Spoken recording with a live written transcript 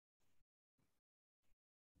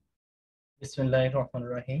বিসমিল্লাহির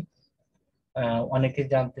রহমানির রহিম। অনেকে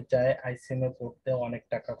জানতে চায় আইসিএমএ পড়তে অনেক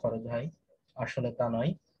টাকা খরচ হয়। আসলে তা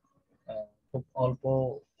নয়। খুব অল্প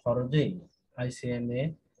খরচেই আইসিএমএ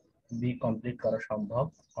বি কমপ্লিট করা সম্ভব।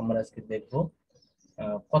 আমরা আজকে দেখব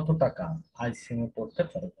কত টাকা আইসিএমএ পড়তে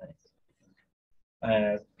খরচ হয়।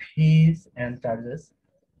 Fees and charges.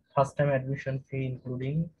 First time admission fee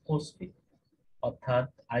including course fee, অর্থাৎ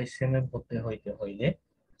আইসিএমএ ভর্তি হইতে হইলে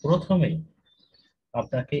প্রথমেই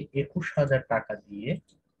আপনাকে 21,000 টাকা দিয়ে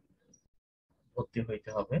ভর্তি হইতে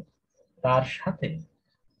হবে। তার সাথে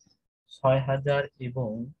 6,000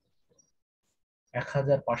 এবং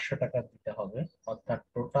 1,500 টাকা দিতে হবে, অর্থাৎ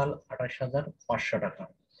টোটাল 28,500 টাকা।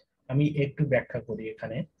 আমি একটু ব্যাখ্যা করি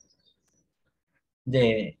এখানে যে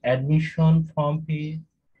অ্যাডমিশন ফর্ম ফি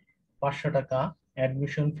 500 টাকা,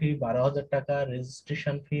 অ্যাডমিশন ফি 12,000 টাকা,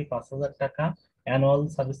 রেজিস্ট্রেশন ফি 5,000 টাকা, অ্যানুয়াল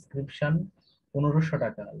সাবস্ক্রিপশন 1,500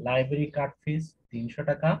 টাকা, লাইব্রেরি কার্ড ফিস 300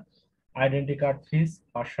 টাকা, আইডেন্টি কার্ড ফিস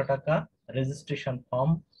 500 টাকা, রেজিস্ট্রেশন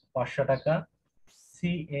ফর্ম 500 টাকা,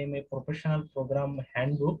 সিএমএ প্রফেশনাল প্রোগ্রাম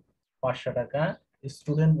হ্যান্ডবুক 500 টাকা,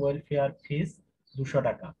 স্টুডেন্ট ওয়েলফেয়ার ফিস 200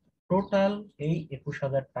 টাকা। টোটাল এই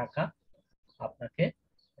 21,000 টাকা আপনাকে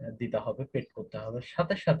দিতে হবে, পেড করতে হবে।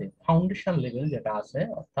 সাথে সাথে ফাউন্ডেশন লেভেল যেটা আছে,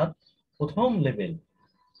 অর্থাৎ প্রথম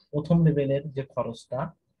লেভেলের যে খরচটা,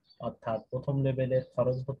 অর্থাৎ প্রথম লেভেলের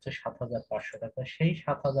খরচ হচ্ছে 7,500 টাকা। সেই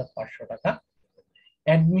 7,500 টাকা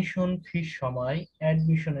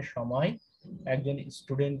অ্যাডমিশনের সময় একজন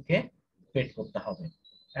স্টুডেন্টকে পেড করতে হবে।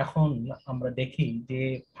 এখন আমরা দেখি যে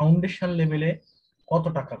ফাউন্ডেশন লেভেলে কত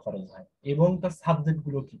টাকা খরচ হয় এবং তার সাবজেক্ট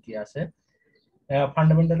গুলো কি কি আছে।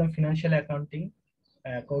 Fundamental of financial accounting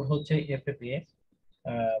code হচ্ছে এফএপিএ।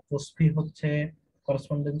 কোর্স ফি হচ্ছে,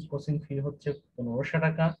 করসপন্ডেন্স কোচিং ফি হচ্ছে 1,500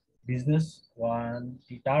 টাকা। বিজনেস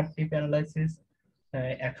কোয়ান্টিটেটিভ অ্যানালাইসিস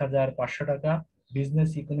 1,500 টাকা। Business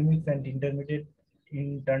economics and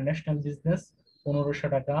international business 1,500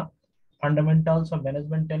 টাকা। Fundamentals of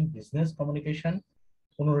management and business communication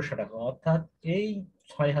 1,500 টাকা। অর্থাৎ এই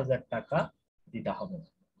 6,000 টাকা দিতে হবে।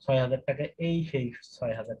 6,000 টাকা, এই সেই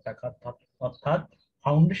 6,000 টাকা, অর্থাৎ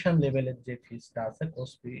ফাউন্ডেশন লেভেলের যে ফিসটা আছে,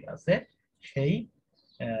 কোর্স ফি আছে, সেই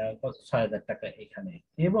 6,000 টাকা এখানে।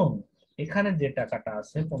 এবং এখানে যে টাকাটা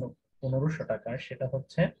আছে 1,500 টাকা, সেটা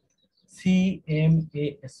হচ্ছে সিএমএ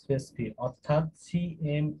স্পেস ফি। অর্থাৎ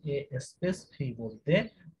সিএমএ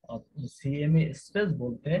স্পেস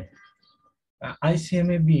বলতে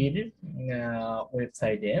আইসিএমএবির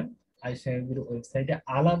ওয়েবসাইটে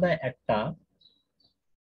আলাদা একটা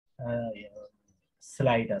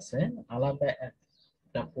স্লাইড আছে, আলাদা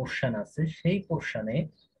একটা পোর্শন আছে। সেই পোর্শনে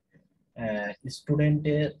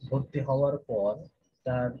স্টুডেন্টের ভর্তি হওয়ার পর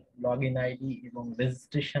তার লগ ইন আইডি এবং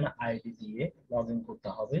রেজিস্ট্রেশন আইডি দিয়ে লগ ইন করতে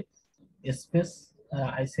হবে স্পেস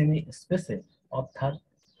আইসিএমই স্পেসে। অর্থাৎ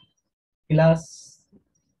ক্লাস,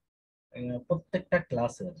 প্রত্যেকটা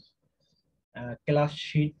ক্লাসের ক্লাস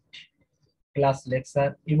শিট, ক্লাস লেকচার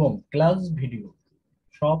এবং ক্লাস ভিডিও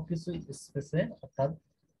সবকিছু স্পেসে, অর্থাৎ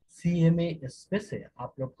সিএমএ স্পেসে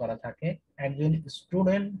আপলোড করা থাকে। একজন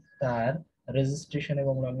স্টুডেন্ট তার রেজিস্ট্রেশন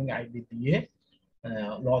এবং লগইন আইডি দিয়ে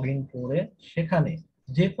লগ ইন করে সেখানে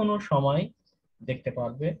যে কোনো সময় দেখতে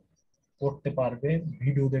পারবে, পড়তে পারবে,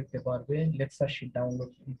 ভিডিও দেখতে পারবে, লেকচার শিট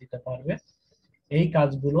ডাউনলোড দিতে পারবে। এই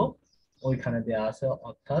কাজগুলো ওইখানে দেওয়া আছে।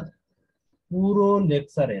 অর্থাৎ পুরো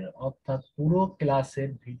লেকচারের, অর্থাৎ পুরো ক্লাসের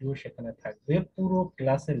ভিডিও সেখানে থাকবে, পুরো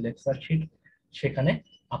ক্লাসের লেকচার শিট সেখানে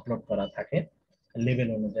আপলোড করা থাকে লেভেল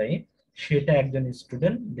অনুযায়ী। সেটা একজন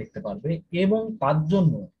স্টুডেন্ট দেখতে পারবে এবং তার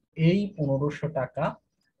জন্য এই 1,500 টাকা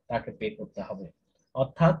তাকে পে করতে হবে।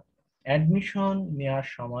 অর্থাৎ অ্যাডমিশন নেওয়ার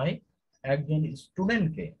সময় একজন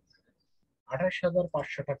স্টুডেন্টকে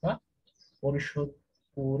 28,500 টাকা পরিশোধ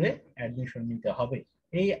করে অ্যাডমিশন নিতে হবে।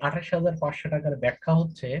 এই 28,500 টাকার ব্যাখ্যা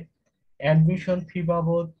হচ্ছে অ্যাডমিশন ফি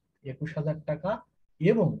বাবদ 21,000 টাকা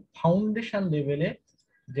এবং ফাউন্ডেশন লেভেলে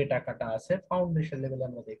যে টাকাটা আছে, ফাউন্ডেশন লেভেলে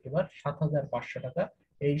আমরা দেখি এবার 7,500 টাকা।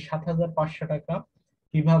 এই 7,500 টাকা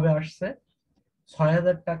কিভাবে আসছে?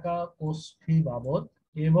 6,000 টাকা কোর্স ফি বাবদ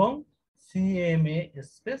এবং সিএমএ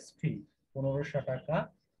স্পেস ফি 1,500 টাকা,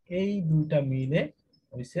 এই দুইটা মিলে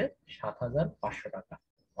হয়েছে 7,500 টাকা।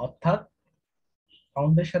 অর্থাৎ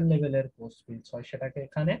ফাউন্ডেশন লেভেলের কোর্স ফি 600 টাকা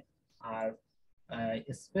এখানে, আর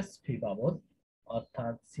স্পেস ফি বাবদ,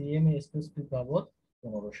 অর্থাৎ সিএমএ স্পেস ফি বাবদ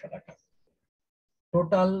 1,500 টাকা।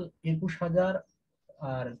 টোটাল 21,000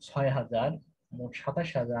 আর 6,000, মোট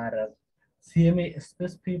 27,000। সিএমএ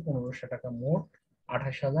স্পেস ফি 1,500 টাকা, মোট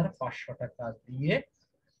 28,500 টাকা দিয়ে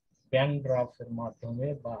ব্যাংক ড্রাফটের মাধ্যমে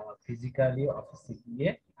বা ফিজিক্যালি অফিসে গিয়ে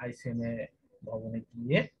আইসিএমএ ভবনে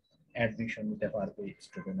গিয়ে অ্যাডমিশন নিতে পারবে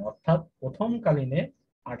স্টুডেন্ট। অর্থাৎ প্রথমকালীনে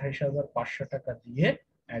 28,500 টাকা দিয়ে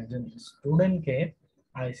একজন স্টুডেন্টকে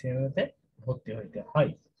আইসিএমএ তে ভর্তি হইতে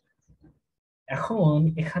হয়। এখন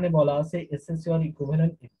এখানে বলা আছে SSC or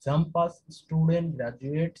equivalent exam pass student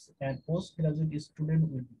graduates and post graduate student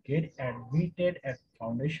will get admitted at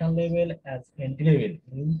foundation level as entry level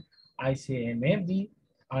in ICMAB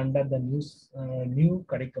under the new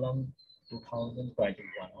curriculum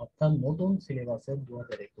 2021, অর্থাৎ নতুন সিলেবাসের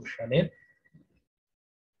 2021 সালের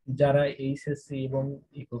যারা এইচএসসি এবং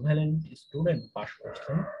ইকুইভ্যালেন্ট স্টুডেন্ট পাস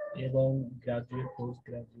করছেন এবং গ্রাজুয়েট পোস্ট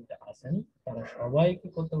গ্রাজুয়েট আছেন, তারা সবাই কি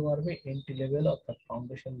করতে পারবে, এন্ট্রি লেভেল অর্থাৎ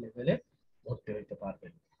ফাউন্ডেশন লেভেলে ভর্তি হইতে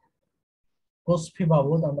পারবেন। কোর্স ফি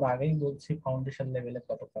বাবদ আমরা আগেই বলছি ফাউন্ডেশন লেভেলে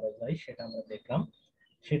কত খরচ হয় সেটা আমরা দেখলাম,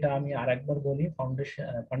 সেটা আমি আরেকবার বলি। Foundation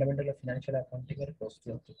fundamental of financial accounting এর কোর্স ফি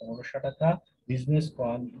হচ্ছে 1500 টাকা, বিজনেস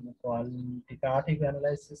কোয়ান্টিটেটিভ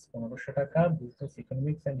অ্যানালাইসিস 1500 টাকা, business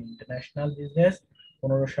economics and international business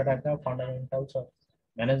 1500 টাকা, fundamentals of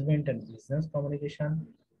management and business communication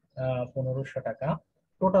 1500 টাকা,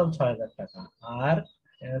 টোটাল 6000 টাকা। আর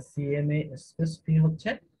সিএমএ স্পেস ফি হচ্ছে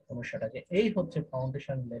 1500 টাকা। এই হচ্ছে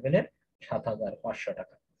ফাউন্ডেশন লেভেলের 7500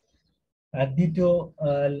 টাকা। দ্বিতীয়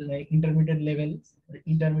ইন্টারমিডিয়েট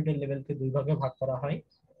লেভেলকে দুই ভাগে ভাগ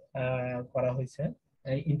করা হয়েছে,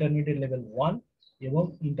 ইন্টারমিডিয়েট লেভেল 1 এবং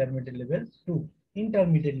ইন্টারমিডিয়েট লেভেল 2।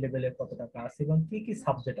 ইন্টারমিডিয়েট লেভেলে কত টাকা আছে এবং কি কি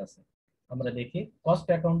সাবজেক্ট আছে আমরা দেখি। কস্ট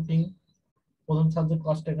অ্যাকাউন্টিং, প্রথম সাবজেক্ট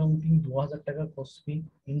কস্ট অ্যাকাউন্টিং 2000 টাকা course fee.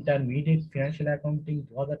 Intermediate financial accounting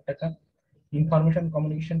 2000 টাকা। Information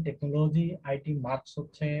communication technology IT marks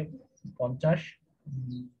হচ্ছে 50,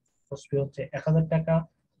 কোর্স ফি হচ্ছে 1000 টাকা।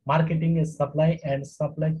 মার্কেটিং এর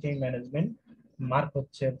সাপ্লাই চেইন ম্যানেজমেন্ট মার্ক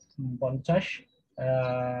হচ্ছে 50,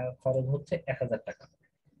 খরচ হচ্ছে 1000 টাকা।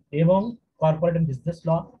 এবং কর্পোরেট বিজনেস ল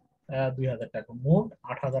 2000 টাকা। মোট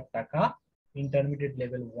 8000 টাকা ইন্টারমিডিয়েট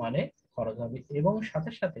লেভেল 1 এ খরচ হবে এবং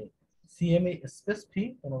সাথে সাথে সিএমএ স্পেস ফি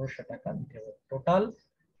 1500 টাকা দিতে হবে। টোটাল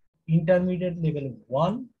ইন্টারমিডিয়েট লেভেল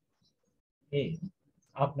 1 এ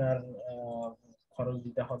আপনার খরচ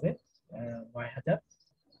দিতে হবে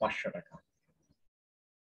 9500 টাকা।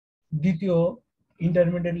 দ্বিতীয়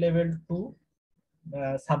ইন্টারমিডিয়েট লেভেল 2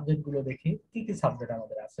 সাবজেক্ট গুলো দেখি কি কি সাবজেক্ট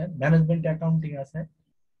আমাদের আছে। ম্যানেজমেন্ট অ্যাকাউন্টিং আছে,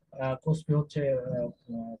 কোর্স ফি হচ্ছে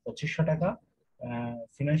 2500 টাকা।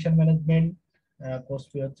 ফিনান্সিয়াল ম্যানেজমেন্ট কোর্স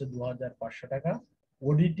ফি হচ্ছে 2500 টাকা।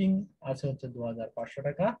 অডিটিং আছে হচ্ছে 2500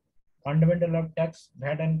 টাকা। Fundamental of tax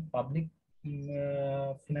VAT and public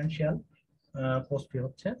financial course fee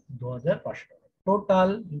হচ্ছে 2500 টাকা। টোটাল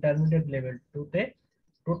ইন্টারমিডিয়েট লেভেল 2 তে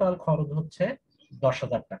টোটাল খরচ হচ্ছে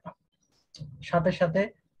 10,000 টাকা। সাথে সাথে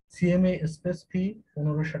সিএমএ স্পেস ফি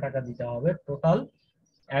 1500 টাকা দিতে হবে। টোটাল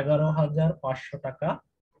 11,500 টাকা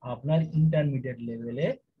আপনার ইন্টারমিডিয়েট লেভেলে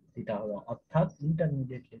দিতে হবে। অর্থাৎ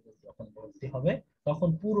ইন্টারমিডিয়েট লেভেল যখন ভর্তি হবে তখন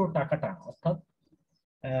পুরো টাকাটা অর্থাৎ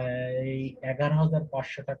এই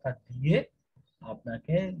 11,500 টাকা দিয়ে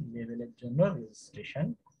আপনাকে লেভেলের জন্য রেজিস্ট্রেশন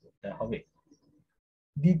করতে হবে।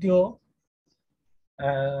 দ্বিতীয়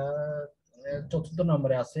চতুর্থ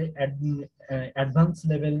নম্বরে আছে অ্যাডভান্স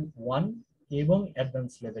লেভেল 1 এবং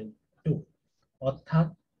অ্যাডভান্স লেভেল 2, অর্থাৎ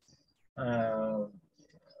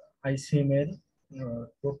আইসিএম এর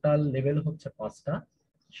টোটাল লেভেল হচ্ছে 5টা।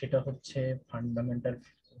 সেটা হচ্ছে fundamental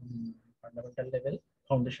level,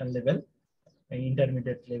 foundation level,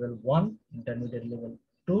 intermediate level 1, intermediate level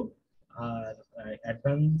 2 আর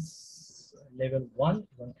অ্যাডভান্স লেভেল 1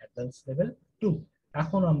 এবং অ্যাডভান্স লেভেল 2।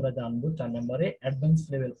 এখন আমরা জানবো 4 নম্বরে অ্যাডভান্স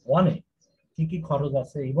লেভেল 1 এ কি কি খরচ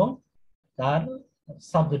আছে এবং তার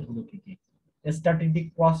সাবজেক্ট গুলো কি কি। Strategic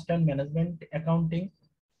cost and management accounting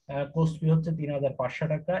course fee হচ্ছে 3500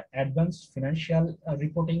 টাকা। অ্যাডভান্স ফিনান্সিয়াল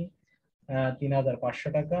রিপোর্টিং 3500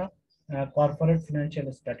 টাকা। Corporate financial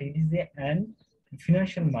strategy and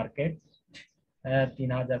financial market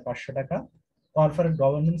 3500 টাকা। Corporate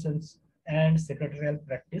governance and secretarial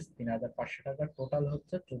practice 3500 টাকা। টোটাল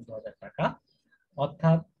হচ্ছে 14,000 টাকা।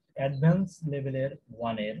 অর্থাৎ অ্যাডভান্স লেভেলের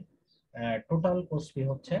 1 এর টোটাল কোর্স ফি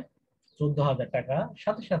হচ্ছে 14,000 টাকা।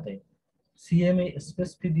 সাথে সাথে সিএমএ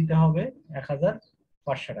স্পেস ফি দিতে হবে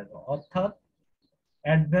 1,500 টাকা। অর্থাৎ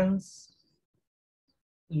অ্যাডভান্স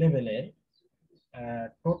লেভেলের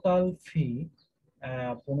টোটাল ফি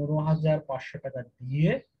 15,500 টাকা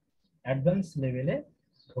দিয়ে অ্যাডভান্স লেভেলে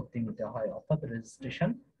ভর্তি নিতে হয়, অর্থাৎ রেজিস্ট্রেশন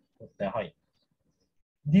করতে হয়।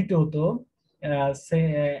 দ্বিতীয়ত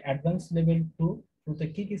অ্যাডভান্স লেভেল 2 তে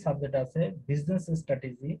কি কি সাবজেক্ট আছে। বিজনেস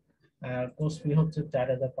স্ট্র্যাটেজি কোর্স ফি হচ্ছে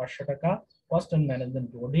 4,500 টাকা। কস্ট এন্ড ম্যানেজমেন্ট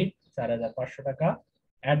অডিট 4,500 টাকা।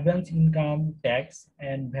 Advance income tax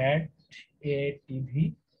and VAT ATV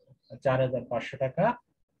 4,500 টাকা।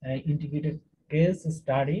 ইন্টিগ্রেটেড কেস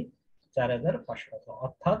স্টাডি 4,500 টাকা।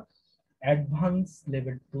 অর্থাৎ অ্যাডভান্স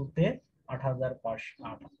লেভেল 2 তে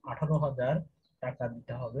 18,000 টাকা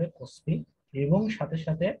দিতে হবে কোর্স ফি এবং সাথে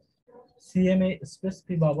সাথে সিএমএ স্পেস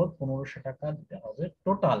ফি বাবদ 1500 টাকা দিতে হবে,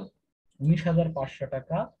 টোটাল 19,500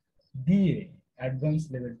 টাকা দিয়ে অ্যাডভান্স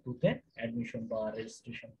লেভেল 2 তে অ্যাডমিশন বা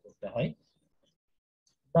রেজিস্ট্রেশন করতে হয়।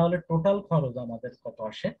 তাহলে টোটাল খরচ আমাদের কত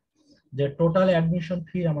আসে? যে টোটাল অ্যাডমিশন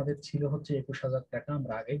ফি আমাদের ছিল হচ্ছে 21,000 টাকা,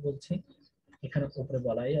 আমরা আগেই বলছি, এখানে উপরে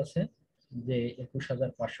বলাই আছে যে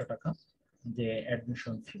 21,500 টাকা যে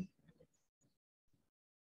অ্যাডমিশন ফি।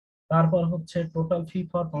 তারপর হচ্ছে total fee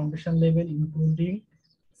for foundation level including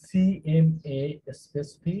CMA space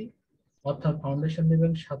ফি, অর্থাৎ ফাউন্ডেশন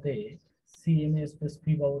লেভেল সাথে সিএমএ স্পেস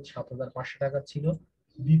ফি বাবদ 7,500 টাকা ছিল।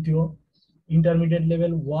 দ্বিতীয় ইন্টারমিডিয়েট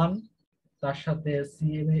লেভেল 1 তার সাথে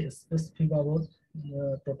সিএমএ স্পেস ফি বাবদ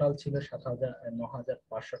টোটাল ছিল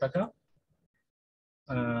 9,500 টাকা।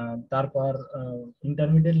 তারপর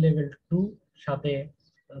ইন্টারমিডিয়েট লেভেল 2 সাথে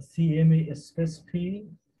সিএমএ স্পেস ফি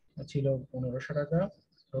ছিল 1,500 টাকা,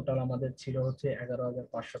 টোটাল আমাদের ছিল হচ্ছে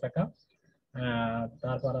 11,500 টাকা।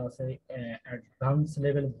 তারপর আছে অ্যাডভান্স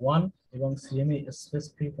লেভেল 1 এবং সিএমএ স্পেস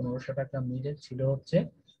ফি 1,500 টাকা মিলে ছিল হচ্ছে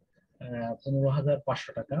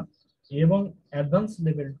 15,500 টাকা। এবং অ্যাডভান্স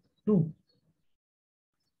লেভেল 2,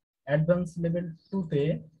 অ্যাডভান্স লেভেল 2 তে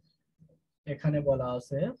এখানে বলা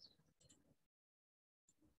আছে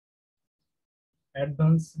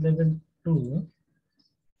অ্যাডভান্স লেভেল 2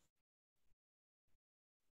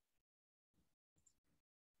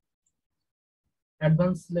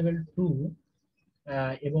 অ্যাডভান্স লেভেল 2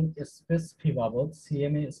 এবং স্পেস ফি বাবদ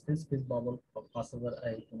সিএমএ স্পেস ফি বাবদ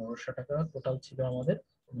 15,500 টাকা, টোটাল ছিল আমাদের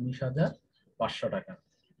 19,500 টাকা।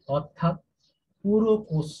 অর্থাৎ পুরো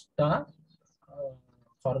কোর্সটা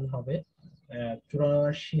খরচ হবে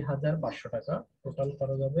 84,500 টাকা। টোটাল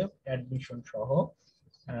খরচ হবে অ্যাডমিশন সহ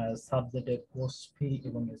সাবজেক্টের কোর্স ফি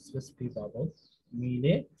এবং স্পেস ফি বাবদ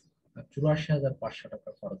মিলে 84,500 টাকা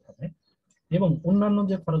খরচ হবে। এবং অন্যান্য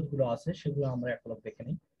যে খরচগুলো আছে সেগুলো আমরা একবার দেখে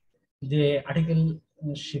নিই। যে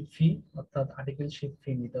আর্টিকেলশিপ ফি, অর্থাৎ আর্টিকেলশিপ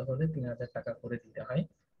ফি নিতে হলে 3,000 টাকা করে দিতে হয়।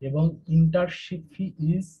 এবং ইন্টার্নশিপ ফি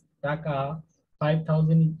ইজ টাকা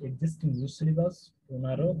 5,000 এক্সিস্টিং নিউ সিলেবাস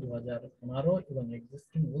 2015 এবং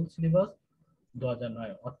এক্সিস্টিং ওল্ড সিলেবাস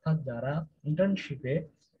 2009, অর্থাৎ যারা ইন্টার্নশিপে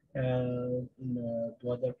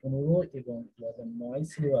 2015 এবং 2009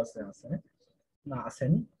 সিলেবাসে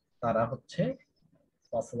আছেন তারা হচ্ছে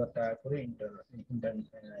 5,000 টাকা করে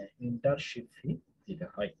ইন্টার্নশিপ ফি দিতে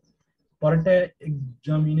হয়। পরেরটা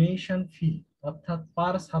এক্সামিনেশন ফি, অর্থাৎ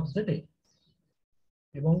পার সাবজেক্টে,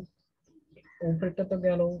 এবং উপরেরটা তো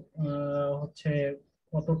গেল হচ্ছে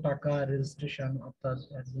কত টাকা রেজিস্ট্রেশন, অর্থাৎ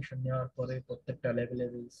অ্যাডমিশন নেওয়ার পরে প্রত্যেকটা লেভেলের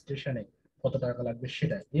রেজিস্ট্রেশনে কত টাকা লাগবে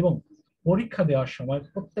সেটা। এবং পরীক্ষা দেওয়ার সময়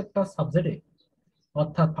প্রত্যেকটা সাবজেক্টে,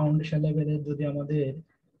 অর্থাৎ ফাউন্ডেশন লেভেলে যদি আমাদের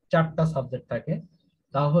 4টা সাবজেক্ট থাকে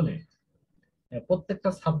তাহলে প্রত্যেকটা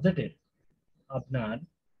সাবজেক্টের আপনার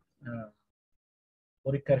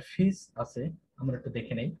পরীক্ষার ফিস আছে, আমরা একটু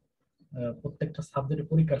দেখে নেই প্রত্যেকটা সাবজেক্টের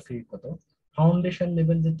পরীক্ষার ফি কত। ফাউন্ডেশন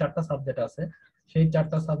লেভেল যে 4টা সাবজেক্ট আছে সেই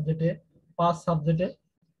 4টা সাবজেক্টে 5 সাবজেক্টে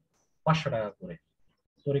 500 টাকা করে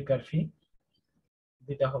পরীক্ষার ফি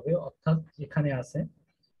দিতে হবে। অর্থাৎ এখানে আছে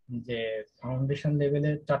যে ফাউন্ডেশন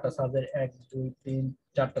লেভেলের 4টা সাবজেক্ট 1 2 3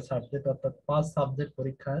 4টা সাবজেক্ট, অর্থাৎ 5 সাবজেক্ট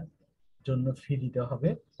পরীক্ষার জন্য ফি দিতে হবে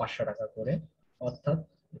 500 টাকা করে। অর্থাৎ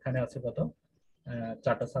এখানে আছে কত,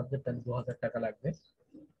 4টা সাবজেক্ট তাহলে 2,000 টাকা লাগবে।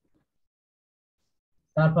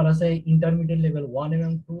 তারপর আছে ইন্টারমিডিয়েট লেভেল 1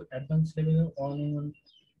 এবং 2, অ্যাডভান্স লেভেল 1 এবং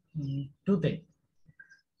 2 তে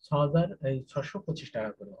 625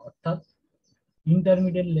 টাকা করে। অর্থাৎ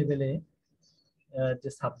ইন্টারমিডিয়েট লেভেলে যে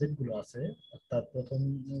সাবজেক্ট গুলো আছে, অর্থাৎ প্রথম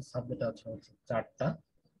সাবজেক্ট আছে হচ্ছে 4টা,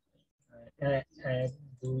 1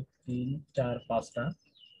 2 3 4 5টা,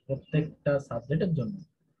 প্রত্যেকটা সাবজেক্টের জন্য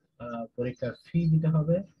পরীক্ষার ফি দিতে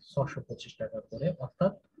হবে 625 টাকা করে।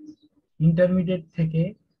 অর্থাৎ ইন্টারমিডিয়েট থেকে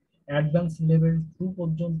অ্যাডভান্স লেভেল 2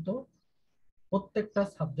 পর্যন্ত প্রত্যেকটা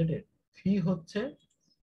সাবজেক্টের ফি হচ্ছে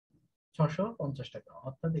 650 টাকা।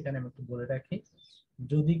 অর্থাৎ এখানে আমি একটু বলে রাখি,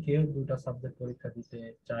 যদি কেউ 2টা সাবজেক্ট পরীক্ষা দিতে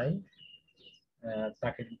চায়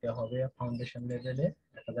তাকে দিতে হবে ফাউন্ডেশন লেভেলে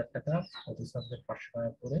 1,000 টাকা, প্রতি সাবজেক্ট 500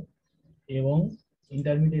 টাকা করে। এবং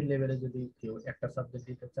ইন্টারমিডিয়েট লেভেলে যদি কেউ একটা সাবজেক্ট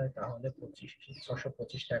দিতে চায় তাহলে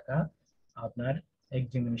 625 টাকা আপনার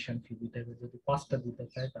এক্সামিনেশন ফি দিতে হবে। যদি 5টা দিতে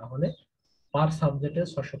চায় তাহলে পার সাবজেক্টে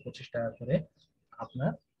 625 টাকা করে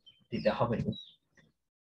আপনার দিতে হবে।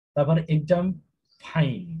 তারপর এক্সাম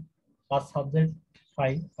ফাইন, পার সাবজেক্ট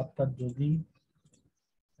ফাইন, অর্থাৎ যদি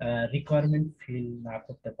রিকোয়ারমেন্ট ফিল না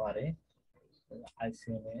করতে পারে,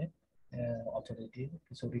 আইসিএমএ অথরিটির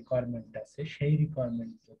কিছু রিকোয়ারমেন্ট আছে, সেই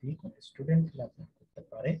রিকোয়ারমেন্ট যদি কোনো স্টুডেন্ট ফিল আপ করতে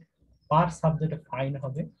পারে পার সাবজেক্টে ফাইন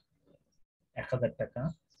হবে 1,000 টাকা।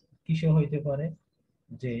 কিসে হইতে পারে,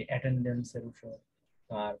 যে অ্যাটেন্ডেন্সের উপর,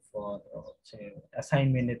 তারপর হচ্ছে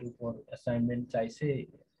অ্যাসাইনমেন্টের উপর, অ্যাসাইনমেন্ট চাইছে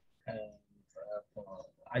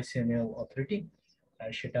ICMAB অথরিটি,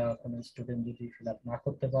 সেটা কোনো স্টুডেন্ট যদি ফিল আপ না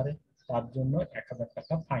করতে পারে তার জন্য 1000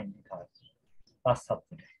 টাকা ফাইন দিতে হয় 5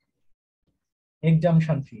 সাবজেক্টে।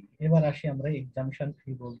 এক্সামিশন ফি, এবার আসি আমরা এক্সামিশন ফি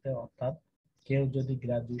বলতে, অর্থাৎ কেউ যদি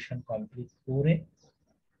গ্রাজুয়েশন কমপ্লিট করে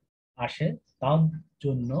আসে তার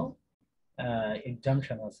জন্য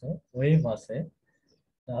এক্সামিশন আছে, ওয়েভ আছে।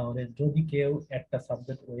 তাহলে যদি কেউ একটা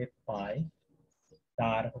সাবজেক্ট ওয়েভ পায়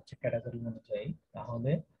তার হচ্ছে ক্যাটাগরি অনুযায়ী,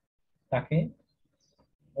 তাহলে তাকে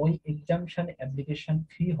ওই এক্সামিশন অ্যাপ্লিকেশন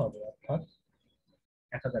ফি হবে অর্থাৎ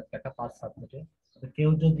 1000 টাকা 5 সাবজেক্টে। কেউ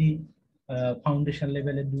যদি ফাউন্ডেশন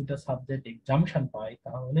লেভেলে 2টা সাবজেক্ট এক্সামিশন পায়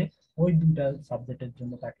তাহলে ওই 2টা সাবজেক্টের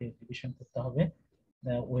জন্য তাকে অ্যাপ্লিকেশন করতে হবে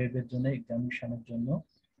ওয়েবের জন্য, এক্সামিশনের জন্য।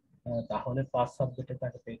 তাহলে 5 সাবজেক্টে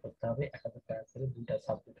তাকে পে করতে হবে 1000 টাকা করে। 2টা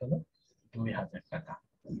সাবজেক্ট হলো 2000 টাকা,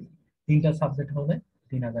 3টা সাবজেক্ট হলে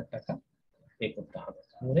 3000 টাকা পে করতে হবে,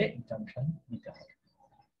 করে এক্সামিশন নিতে হবে।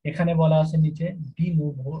 এখানে বলা আছে নিচে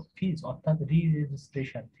ডিমুভ ফিজ অর্থাৎ রি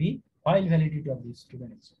registration fee file validity of the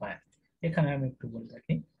student expire. এখানে আমি একটু বলে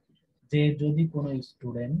রাখি যে যদি কোনো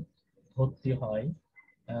স্টুডেন্ট ভর্তি হয়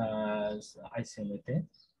ICMA তে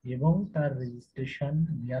এবং তার রেজিস্ট্রেশন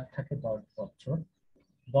মেয়াদ থাকে 10 বছর,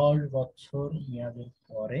 10 বছর মেয়াদের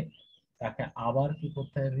পরে তাকে আবার কি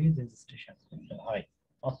করতে হয়, রি রেজিস্ট্রেশন করতে হয়।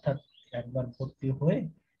 অর্থাৎ একবার ভর্তি হয়ে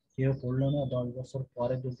কেউ পড়লো না, 10 বছর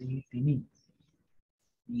পরে যদি তিনি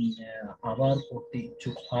আবার পড়তে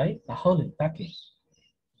ইচ্ছুক হয় তাহলে তাকে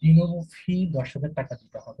রিনিউ ফি 10,000 টাকা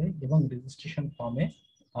দিতে হবে এবং রেজিস্ট্রেশন ফর্মে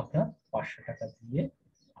আপনার 500 টাকা দিয়ে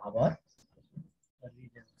আবার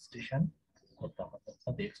রেজিস্ট্রেশন করতে হবে।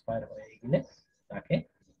 অর্থাৎ এক্সপায়ার হয়ে গেলে তাকে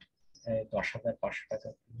 10,500 টাকা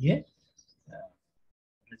দিয়ে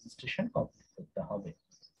রেজিস্ট্রেশন কমপ্লিট করতে হবে।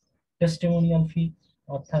 টেস্টিমোনিয়াল ফি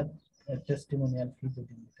অর্থাৎ টেস্টিমোনিয়াল ফি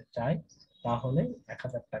যদি নিতে চায় তাহলে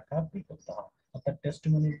 1000 টাকা পে করতে হবে। অর্থাৎ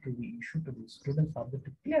testimonial two be issue two B student subject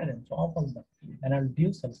to clearance of all the annual due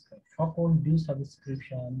subscription, সকল ডিউ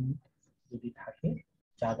সাবস্ক্রিপশন যদি থাকে,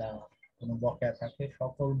 চাঁদা কোনো বকেয়া থাকে,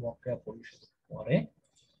 সকল বকেয়া পরিশোধ করে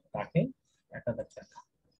তাকে 1000 টাকা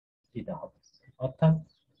দিতে হবে। অর্থাৎ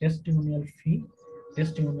টেস্টিমোনিয়াল ফি,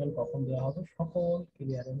 টেস্টিমোনিয়াল কখন দেওয়া হবে, সকল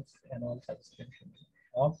ক্লিয়ারেন্স অ্যানুয়াল সাবস্ক্রিপশন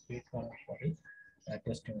সব পে করার পরে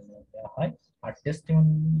টেস্টিমোনিয়াল দেওয়া হয়। আর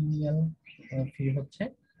টেস্টিমোনিয়াল ফি হচ্ছে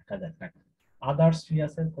 1000 টাকা। আদার্স ফি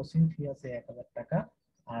আছে, কোচিং ফি আছে 1000 টাকা,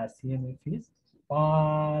 আর CMA ফিস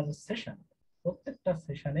পার সেশন, প্রত্যেকটা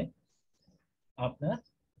সেশনে আপনার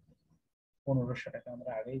 1500 টাকা।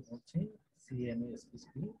 আমরা আগেই বলছি CMA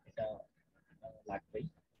ফি এটা লাগবেই।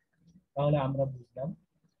 তাহলে আমরা বুঝলাম,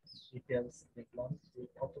 ডিটেলস দেখলাম যে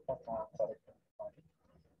কত টাকা খরচ করতে পারে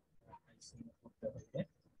ICMA করতে হলে।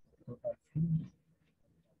 টোটাল ফি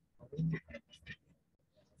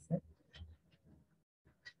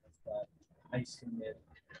ICMA এর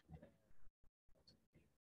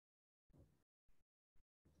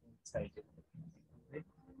সাইটে।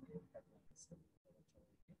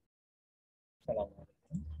 সালাম।